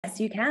Yes,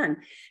 you can.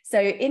 So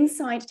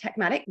inside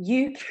Tekmatix,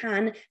 you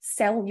can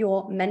sell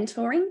your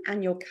mentoring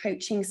and your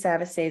coaching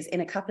services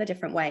in a couple of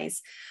different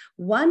ways.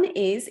 One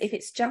is if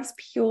it's just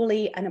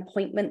purely an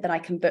appointment that I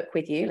can book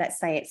with you. Let's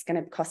say it's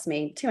going to cost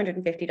me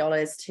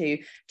 $250 to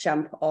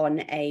jump on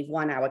a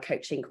 1-hour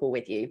coaching call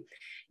with you.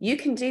 You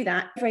can do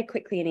that very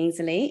quickly and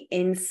easily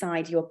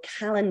inside your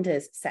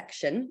calendars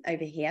section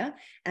over here.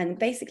 And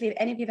basically, if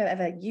any of you have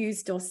ever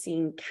used or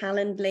seen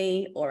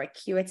Calendly or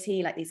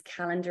Acuity, like these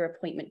calendar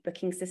appointment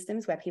booking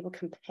systems where people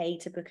can pay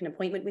to book an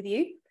appointment with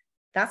you,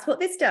 that's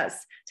what this does.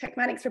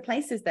 Tekmatix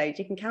replaces those.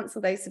 You can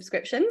cancel those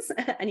subscriptions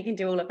and you can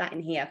do all of that in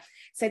here.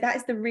 So that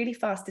is the really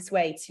fastest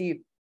way to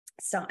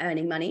start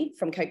earning money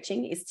from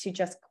coaching, is to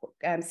just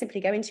simply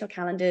go into your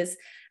calendars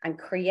and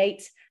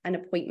create an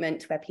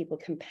appointment where people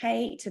can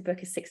pay to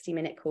book a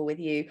 60-minute call with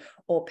you,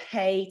 or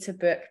pay to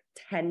book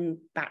 10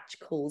 batch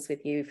calls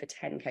with you for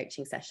 10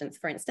 coaching sessions.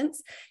 For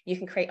instance, you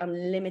can create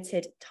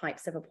unlimited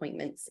types of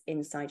appointments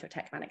inside your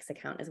Tekmatix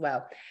account as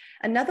well.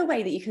 Another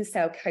way that you can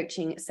sell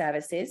coaching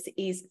services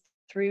is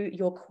through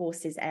your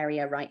courses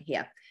area right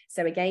here.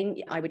 So again,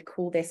 I would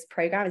call this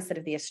program, instead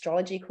of the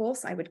astrology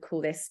course, I would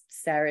call this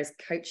Sarah's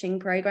coaching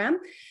program.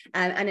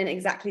 And in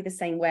exactly the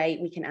same way,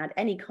 we can add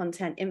any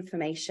content,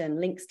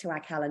 information, links to our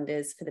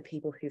calendars for the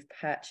people who've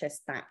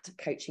purchased that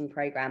coaching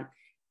program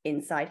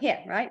inside here,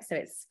 right? So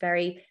it's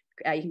very,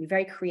 you can be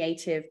very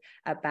creative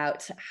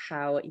about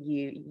how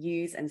you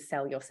use and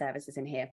sell your services in here.